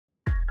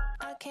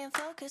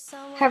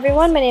Hi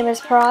everyone, my name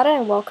is Parada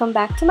and welcome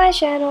back to my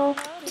channel.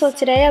 So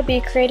today I'll be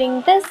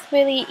creating this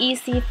really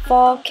easy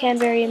fall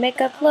Cranberry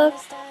makeup look.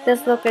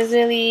 This look is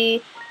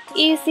really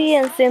easy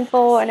and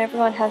simple and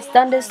everyone has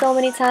done this so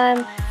many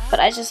times,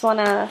 but I just want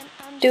to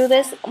do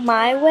this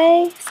my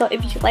way. So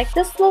if you like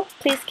this look,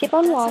 please keep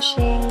on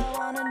watching.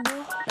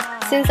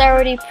 Since I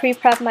already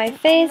pre-prepped my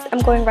face, I'm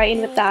going right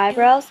in with the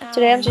eyebrows.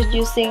 Today I'm just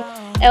using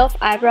e.l.f.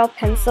 eyebrow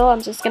pencil.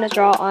 I'm just going to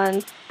draw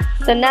on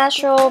the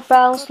natural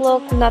bounce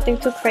look, nothing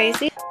too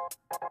crazy.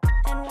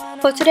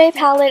 For today's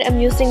palette, I'm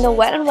using the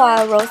Wet n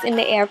Wild Rose in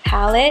the Air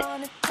palette.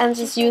 I'm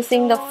just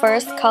using the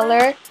first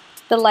color,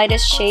 the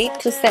lightest shade,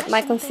 to set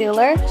my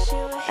concealer.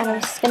 And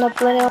I'm just gonna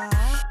blend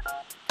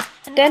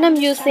it. Then I'm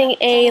using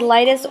a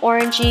lightest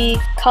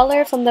orangey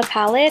color from the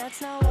palette.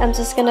 I'm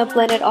just gonna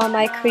blend it on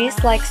my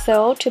crease like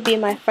so to be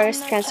my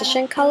first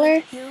transition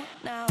color.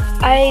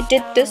 I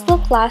did this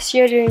look last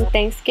year during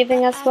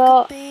Thanksgiving as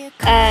well,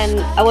 and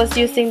I was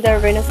using the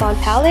Renaissance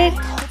palette.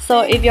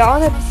 So if you're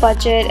on a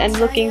budget and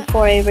looking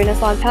for a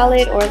Renaissance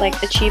palette or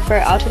like a cheaper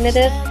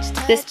alternative,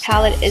 this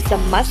palette is a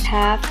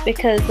must-have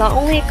because not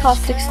only it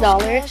costs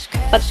 $6,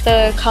 but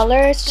the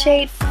color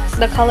shade,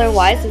 the color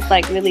wise is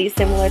like really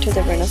similar to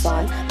the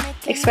Renaissance,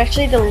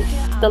 especially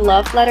the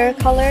love letter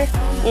color.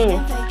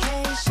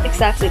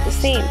 Exactly the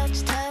same.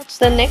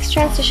 The next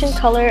transition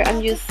color,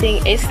 I'm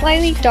using a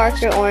slightly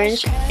darker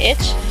orange,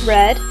 Itch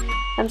Red.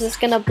 I'm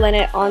just gonna blend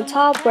it on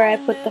top where I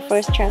put the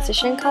first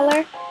transition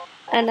color,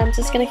 and I'm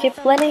just gonna keep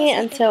blending it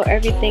until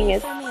everything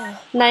is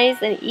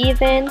nice and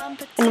even.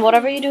 And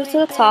whatever you do to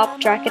the top,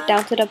 drag it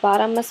down to the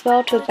bottom as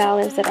well to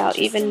balance it out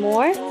even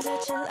more.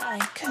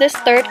 This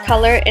third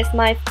color is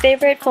my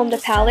favorite from the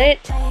palette.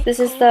 This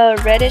is the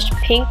reddish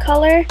pink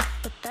color.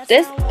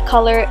 This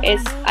color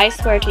is, I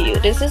swear to you,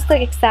 this is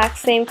the exact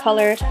same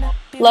color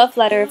love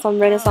letter from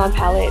Renaissance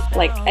palette.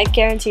 Like, I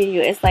guarantee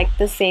you it's like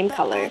the same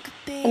color.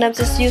 And I'm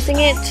just using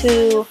it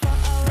to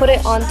put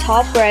it on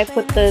top where I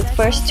put the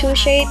first two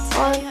shades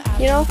on,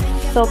 you know.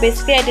 So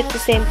basically I did the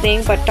same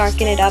thing but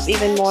darken it up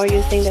even more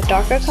using the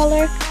darker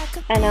color.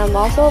 And I'm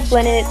also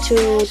blending it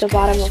to the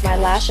bottom of my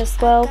lash as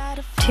well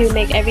to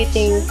make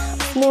everything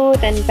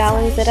smooth and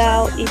balance it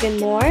out even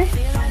more.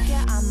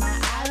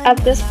 At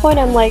this point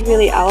I'm like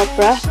really out of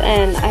breath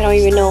and I don't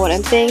even know what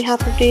I'm saying half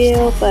the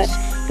video, but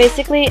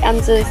basically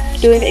I'm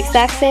just doing the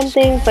exact same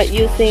thing but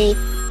using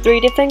 3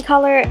 different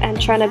colors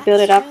and trying to build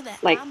it up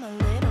like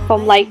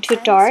from light to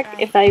dark,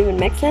 if that even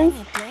makes sense.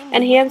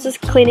 And here I'm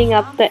just cleaning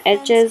up the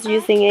edges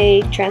using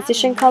a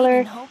transition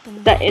color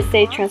that is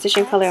a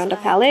transition color on the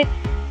palette.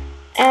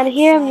 And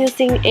here I'm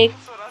using a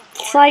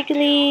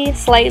slightly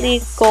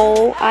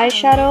gold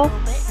eyeshadow.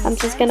 I'm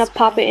just gonna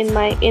pop it in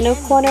my inner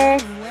corner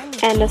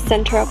and the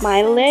center of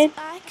my lid.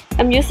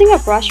 I'm using a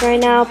brush right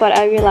now, but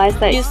I realized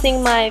that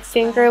using my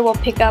finger will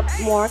pick up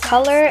more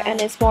color and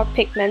it's more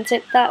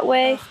pigmented that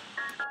way.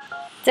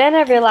 Then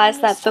I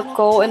realized that the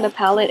gold in the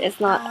palette is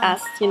not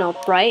as,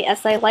 bright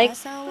as I like,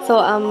 so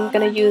I'm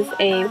gonna use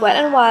a Wet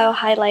n Wild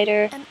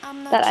highlighter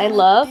that I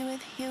love.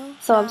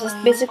 So I'm just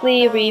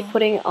basically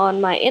re-putting on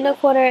my inner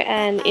corner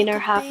and inner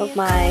half of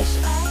my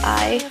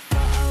eye.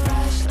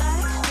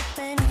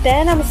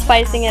 Then I'm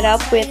spicing it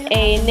up with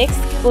a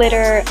NYX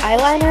glitter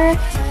eyeliner.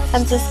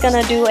 I'm just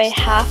gonna do a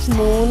half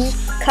moon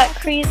cut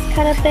crease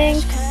kind of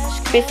thing.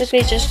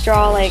 Basically just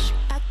draw like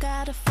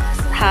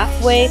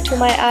halfway to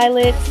my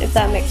eyelids, if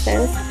that makes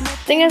sense. I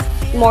think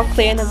it's more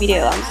clear in the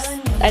video.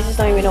 I just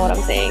don't even know what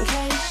I'm saying.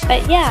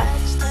 But yeah,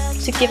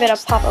 to give it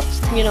a pop of,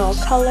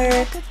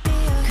 color.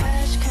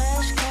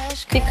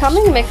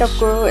 Becoming a makeup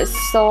guru is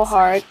so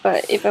hard,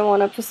 but if I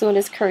want to pursue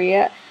this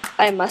career,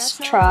 I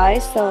must try.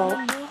 So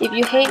if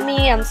you hate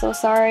me, I'm so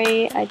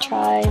sorry. I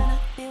tried.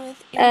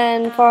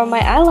 And for my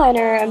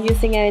eyeliner, I'm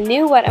using a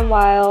new Wet n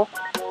Wild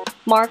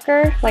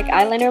marker, like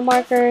eyeliner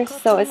marker.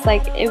 So it's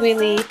like a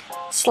really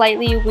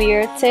slightly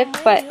weird tip,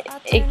 but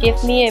it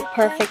gives me a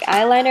perfect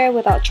eyeliner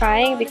without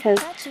trying because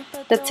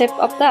the tip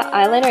of the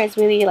eyeliner is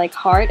really like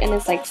hard and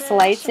it's like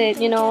slices,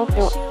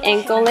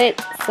 angle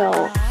it.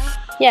 So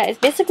yeah, it's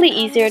basically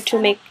easier to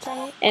make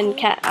a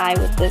cat eye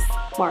with this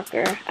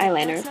marker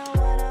eyeliner.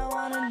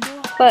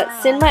 But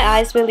since my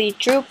eye is really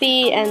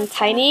droopy and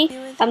tiny,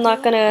 I'm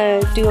not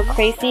gonna do a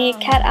crazy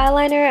cat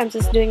eyeliner. I'm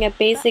just doing a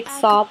basic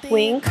soft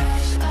wing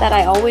that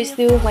I always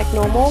do like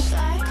normal.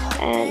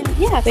 And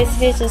yeah,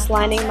 basically just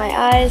lining my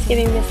eyes,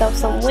 giving myself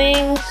some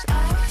wings.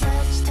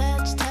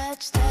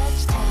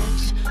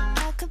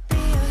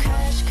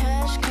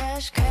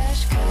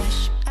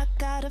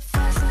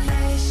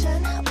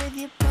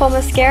 For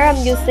mascara,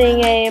 I'm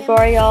using a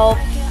L'Oreal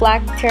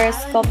Black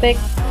Telescopic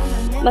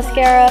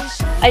mascara.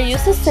 I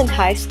used this in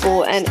high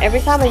school and every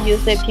time I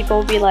use it, people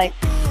will be like,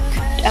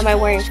 am I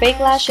wearing fake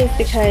lashes?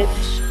 Because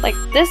like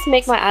this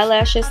make my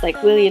eyelashes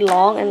like really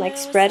long and like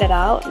spread it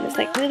out and it's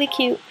like really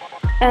cute.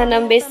 And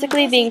I'm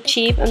basically being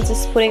cheap. I'm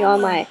just putting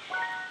on my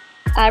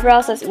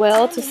eyebrows as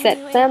well to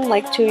set them,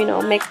 like to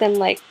make them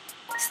like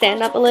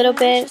stand up a little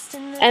bit.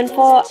 And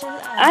for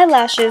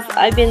eyelashes,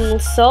 I've been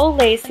so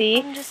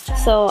lazy,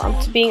 so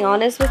I'm being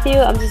honest with you,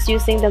 I'm just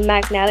using the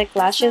magnetic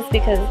lashes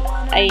because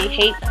I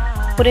hate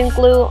putting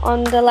glue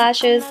on the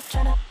lashes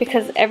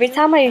because every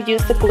time I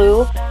use the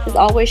glue, it's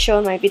always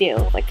shown my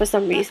video, like for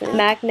some reason.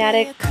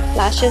 Magnetic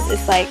lashes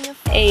is like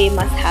a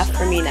must-have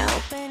for me now.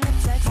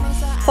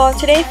 For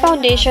today's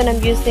foundation,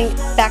 I'm using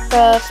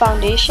Becca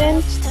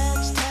foundation.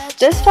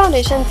 This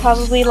foundation is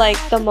probably like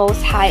the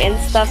most high-end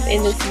stuff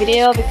in this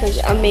video because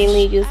I'm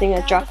mainly using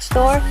a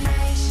drugstore.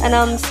 And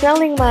I'm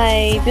smelling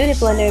my beauty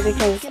blender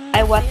because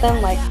I wet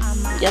them like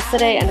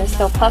yesterday and it's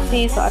still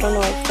puffy, so I don't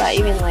know if that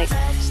even like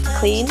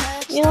clean,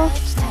 you know,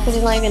 because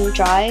it's not even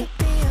dry.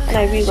 And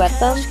I re-wet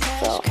them,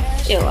 so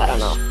ew, I don't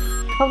know.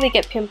 Probably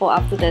get pimple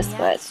after this,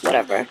 but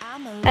whatever.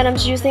 And I'm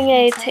just using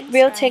a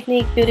Real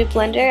Technique beauty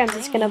blender. I'm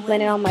just gonna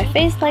blend it on my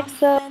face like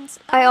so.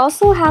 I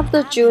also have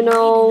the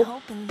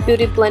Juno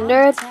beauty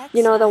blender,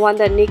 you know, the one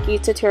that Nikki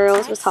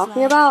Tutorials was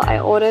talking about. I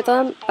ordered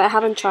them, but I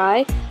haven't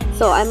tried,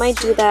 so I might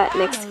do that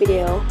next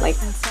video, like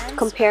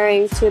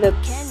comparing to the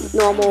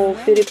normal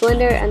beauty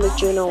blender and the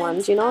Juno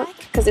ones, you know,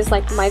 because it's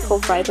like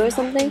microfiber or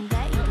something.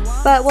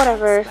 But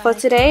whatever, for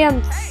today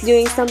I'm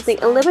doing something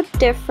a little bit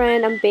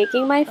different. I'm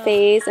baking my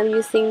face. I'm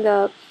using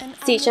the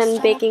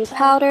Seachan baking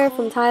powder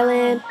from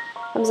Thailand.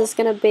 I'm just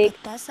gonna bake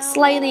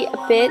slightly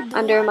a bit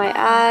under my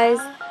eyes,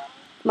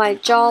 my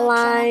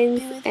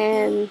jawlines,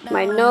 and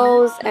my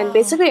nose, and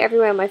basically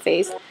everywhere on my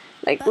face,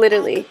 like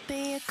literally.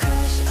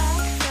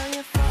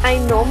 I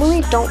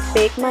normally don't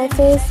bake my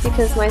face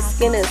because my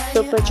skin is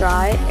super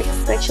dry,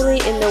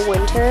 especially in the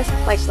winter,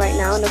 like right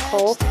now in the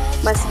cold.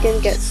 My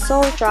skin gets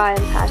so dry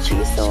and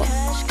patchy, so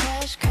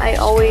I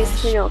always,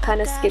 you know, kind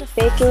of skip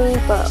baking.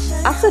 But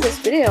after this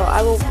video,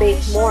 I will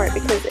bake more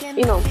because,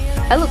 you know,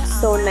 I look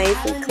so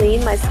nice and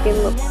clean. My skin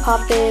looks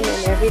popping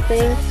and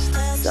everything,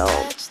 so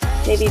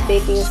maybe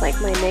baking is like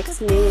my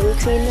next new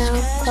routine now,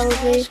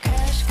 probably.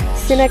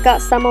 Since I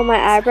got some on my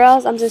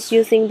eyebrows, I'm just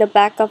using the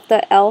back of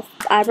the e.l.f.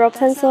 eyebrow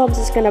pencil. I'm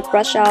just gonna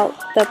brush out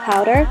the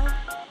powder.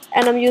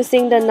 And I'm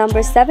using the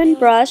number 7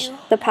 brush,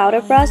 the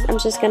powder brush. I'm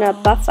just gonna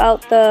buff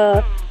out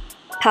the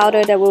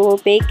powder that we were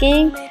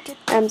baking.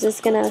 I'm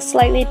just gonna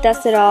slightly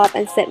dust it off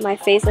and set my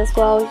face as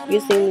well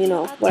using, you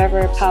know,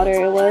 whatever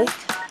powder it was.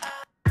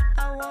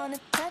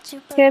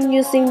 Here I'm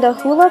using the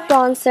Hoola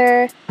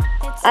bronzer.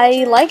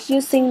 I like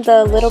using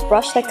the little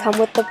brush that come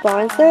with the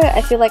bronzer.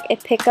 I feel like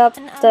it pick up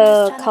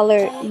the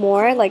color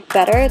more, like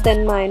better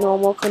than my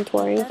normal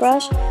contouring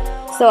brush.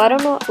 So I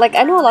don't know, like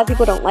I know a lot of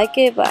people don't like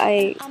it, but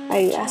I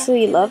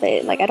absolutely love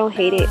it. Like I don't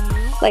hate it.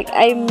 Like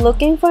I'm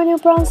looking for a new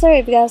bronzer.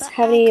 If you guys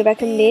have any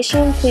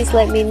recommendation, please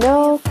let me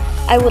know.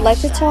 I would like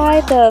to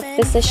try the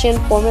Physician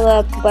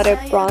Formula Butter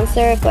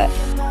Bronzer, but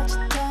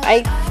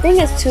I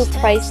think it's too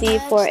pricey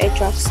for a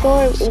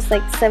drugstore. It was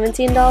like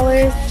 $17,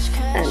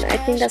 and I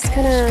think that's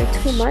kind of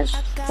too much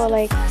for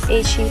like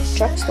a cheap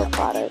drugstore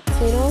product,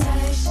 you know?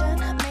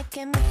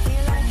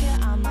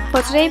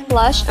 For today's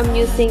blush, I'm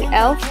using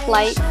e.l.f.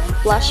 Light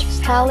Blush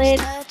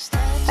Palette.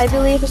 I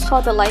believe it's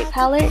called the Light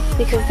Palette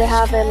because they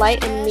have a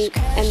light and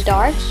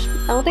dark.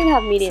 I don't think they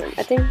have medium.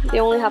 I think they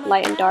only have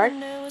light and dark.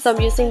 So I'm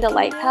using the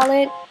Light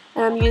Palette,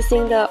 and I'm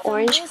using the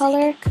orange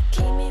color.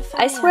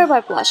 I swear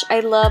by blush,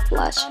 I love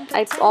blush.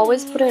 I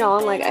always put it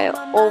on, like I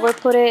over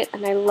put it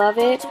and I love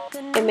it.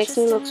 It makes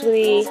me look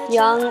really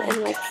young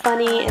and like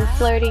funny and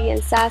flirty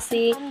and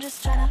sassy.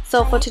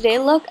 So for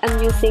today's look,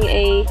 I'm using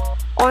a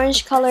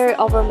orange color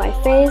over my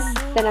face.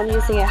 Then I'm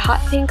using a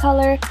hot pink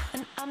color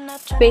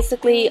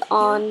basically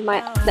on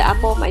the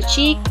apple of my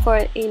cheek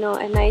for, you know,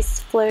 a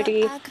nice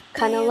flirty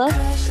kind of look.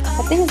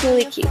 I think it's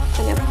really cute.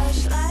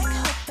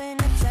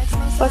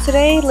 For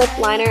today's lip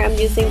liner, I'm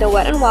using the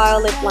Wet n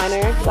Wild lip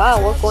liner. Wow,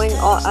 we're going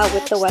all out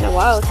with the Wet n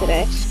Wild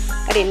today.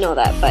 I didn't know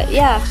that, but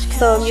yeah.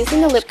 So I'm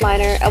using the lip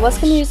liner. I was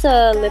gonna use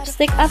a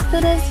lipstick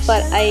after this,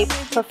 but I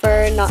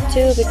prefer not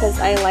to because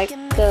I like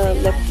the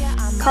lip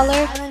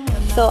color.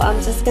 So I'm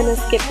just gonna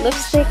skip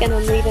lipstick and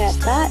I'm leaving it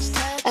at that.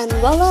 And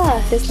voila,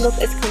 this look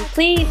is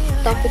complete.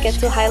 Don't forget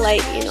to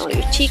highlight, you know,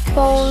 your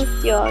cheekbones,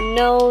 your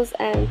nose,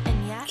 and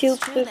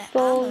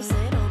cuticles.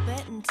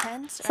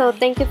 So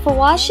thank you for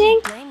watching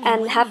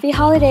and happy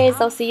holidays.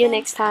 I'll see you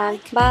next time.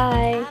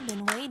 Bye.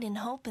 That's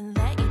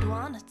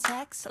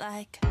what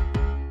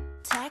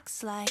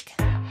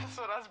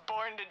I was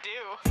born to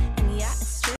do.